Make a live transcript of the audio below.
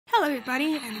Hello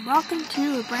everybody, and welcome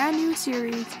to a brand new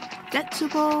series,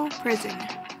 Zetsubou Prison,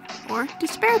 or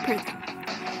Despair Prison.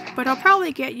 But I'll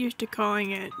probably get used to calling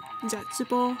it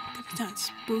Zetsubou, because it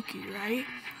sounds spooky, right?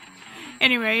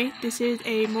 Anyway, this is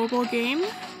a mobile game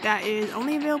that is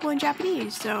only available in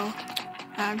Japanese, so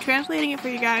I'm translating it for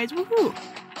you guys, woohoo!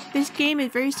 This game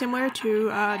is very similar to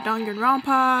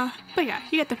Danganronpa, but yeah,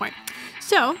 you get the point.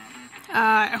 So,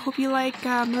 I hope you like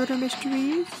murder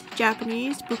mysteries,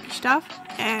 Japanese, spooky stuff,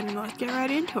 and let's get right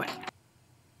into it.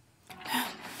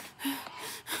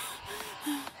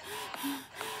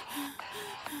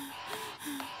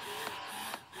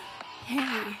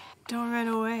 Hey, don't run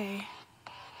away.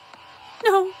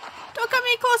 No, don't come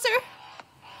any closer!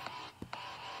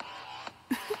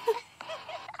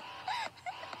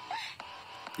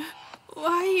 Why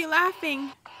are you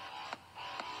laughing?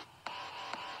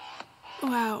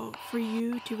 Well, for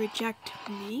you to reject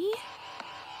me?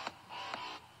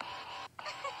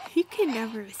 You can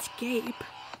never escape.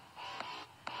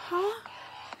 Huh?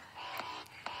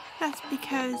 That's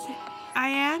because I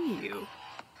am you.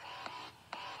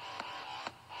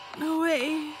 No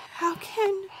way, how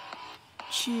can...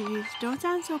 Jeez, don't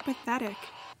sound so pathetic.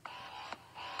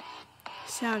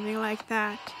 Sounding like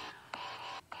that.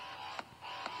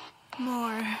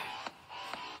 More.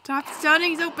 Stop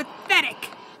sounding so pathetic!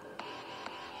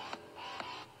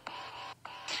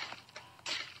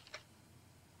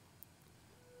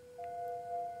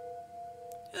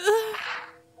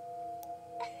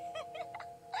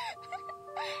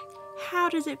 How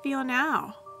does it feel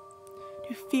now?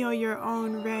 To feel your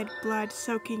own red blood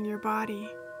soaking your body?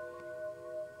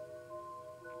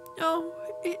 Oh,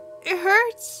 it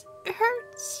hurts. It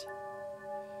hurts.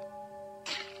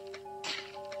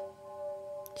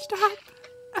 Stop.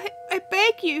 I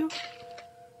beg you.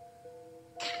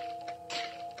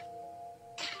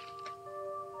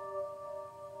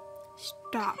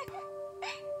 Stop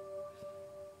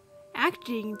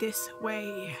acting this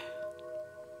way.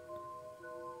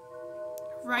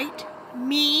 Right?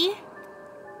 Me?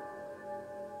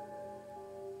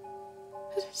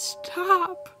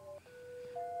 Stop.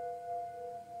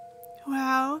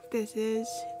 Well, this is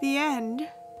the end.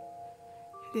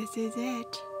 This is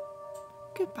it.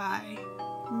 Goodbye,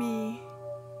 me.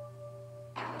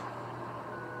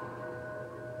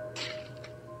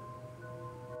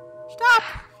 Stop!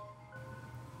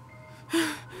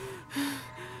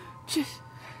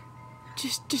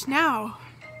 Just now.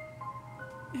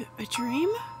 A dream?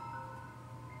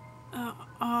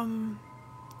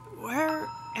 Where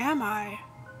am I?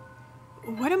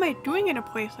 What am I doing in a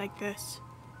place like this?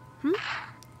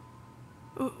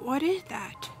 What is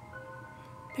that?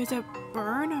 There's a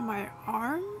burn on my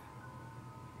arm?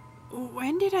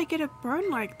 When did I get a burn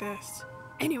like this?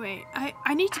 Anyway,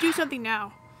 I need to do something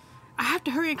now. I have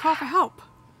to hurry and call for help.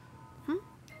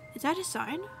 Is that a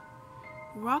sign?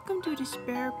 Welcome to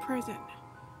Despair Prison.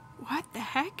 What the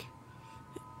heck?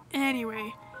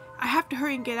 Anyway, I have to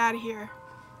hurry and get out of here.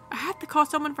 I have to call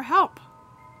someone for help.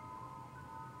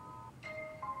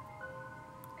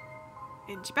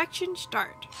 Inspection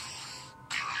start.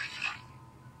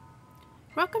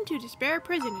 Welcome to Despair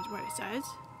Prison is what it says.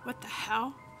 What the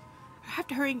hell? I have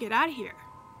to hurry and get out of here.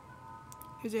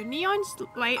 There's a neon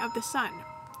light of the sun.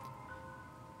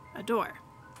 A door.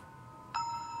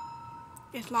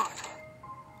 It's locked.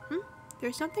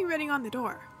 There's something written on the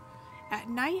door. At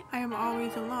night, I am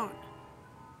always alone.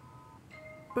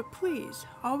 But please,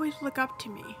 always look up to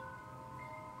me.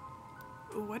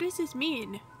 What does this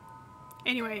mean?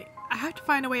 Anyway, I have to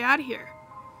find a way out of here.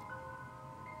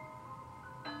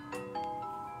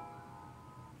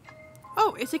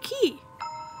 Oh, it's a key!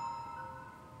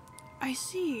 I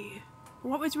see.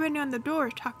 What was written on the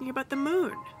door talking about the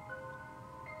moon?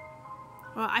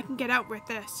 Well, I can get out with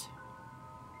this.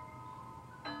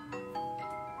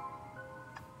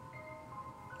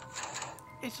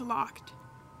 It's locked.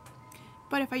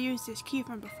 But if I use this key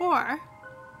from before...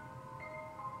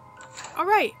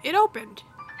 Alright, it opened.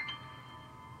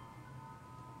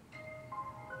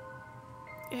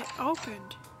 It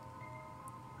opened.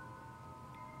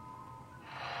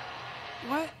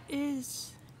 What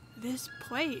is this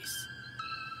place?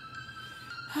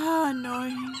 Ah,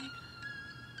 annoying.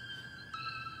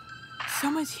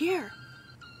 Someone's here.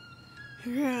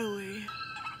 Really?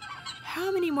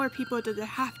 How many more people does it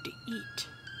have to eat?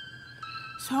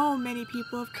 So many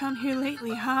people have come here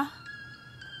lately, huh?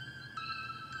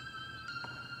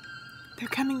 They're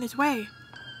coming this way.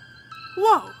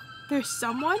 Whoa! There's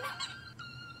someone?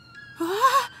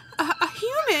 Ah, a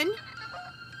human?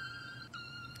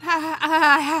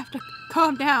 I have to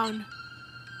calm down.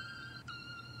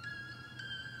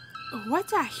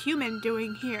 What's a human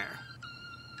doing here?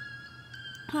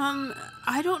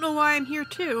 I don't know why I'm here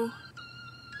too.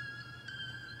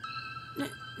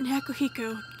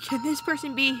 Nakuhiko, can this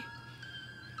person be...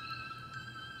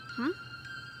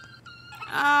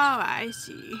 Oh, I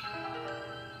see.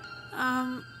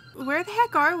 Where the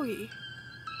heck are we?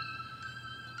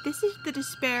 This is the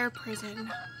Despair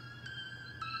Prison.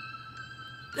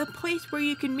 The place where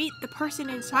you can meet the person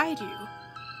inside you.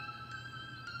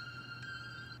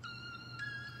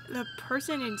 The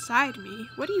person inside me?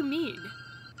 What do you mean?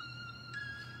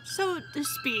 So to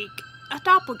speak, a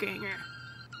doppelganger.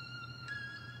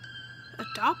 A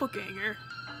doppelganger?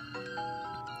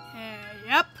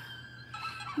 Yep.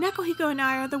 Nakuhiko and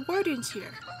I are the wardens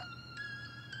here.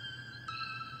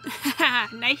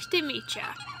 Haha, nice to meet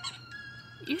ya.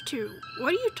 You two,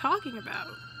 what are you talking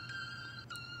about?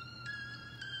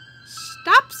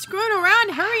 Stop screwing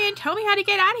around, hurry and tell me how to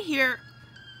get out of here.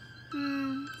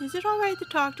 Is it alright to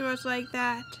talk to us like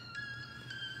that?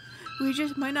 We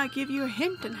just might not give you a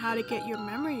hint on how to get your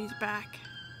memories back.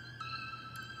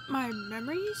 My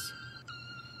memories?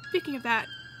 Speaking of that,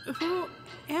 who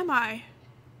am I?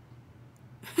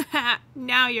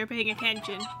 Now you're paying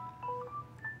attention.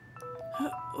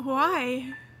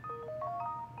 Why?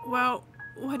 Well,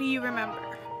 what do you remember?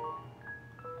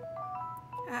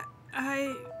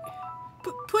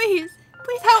 Please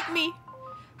help me!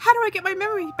 How do I get my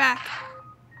memories back?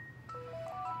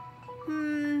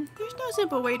 There's no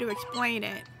simple way to explain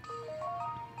it.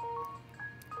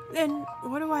 Then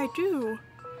what do I do?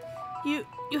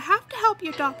 You have to help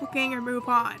your doppelganger move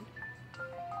on.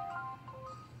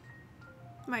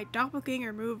 My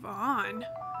doppelganger move on?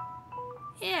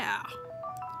 Yeah.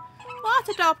 Lots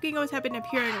of doppelgangers have been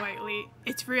appearing lately.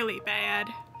 It's really bad.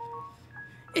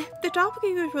 If the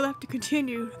doppelgangers were left to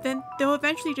continue, then they'll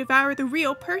eventually devour the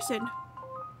real person.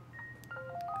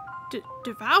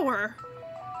 Devour?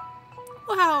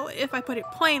 Well, if I put it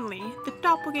plainly, the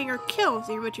doppelganger kills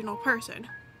the original person.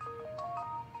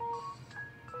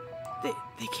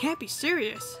 They can't be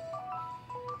serious.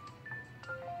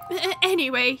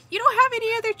 Anyway, you don't have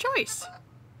any other choice.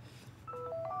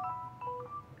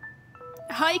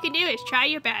 All you can do is try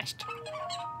your best.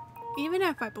 Even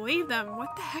if I believe them,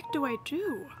 what the heck do I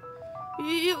do?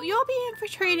 You'll be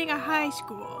infiltrating a high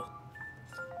school.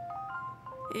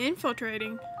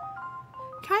 Infiltrating?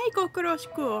 Kaigokuro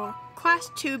School, Class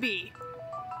 2B.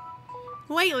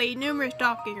 Lately, numerous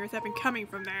doppelgangers have been coming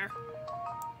from there.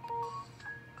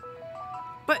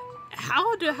 But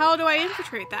how the hell do I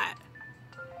infiltrate that?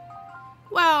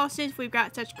 Well, since we've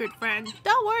got such good friends,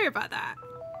 don't worry about that.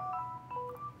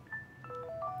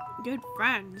 Good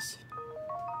friends?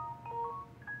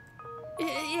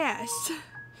 Yes.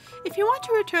 If you want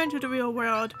to return to the real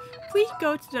world, please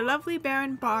go to the Lovely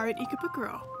Baron Bar at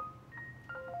Ikebukuro.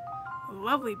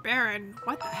 Lovely Baron?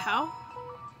 What the hell?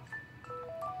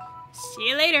 See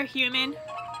you later, human.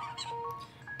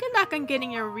 Good luck on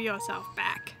getting your real self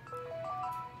back.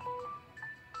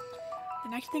 The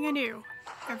next thing I knew,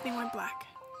 everything went black.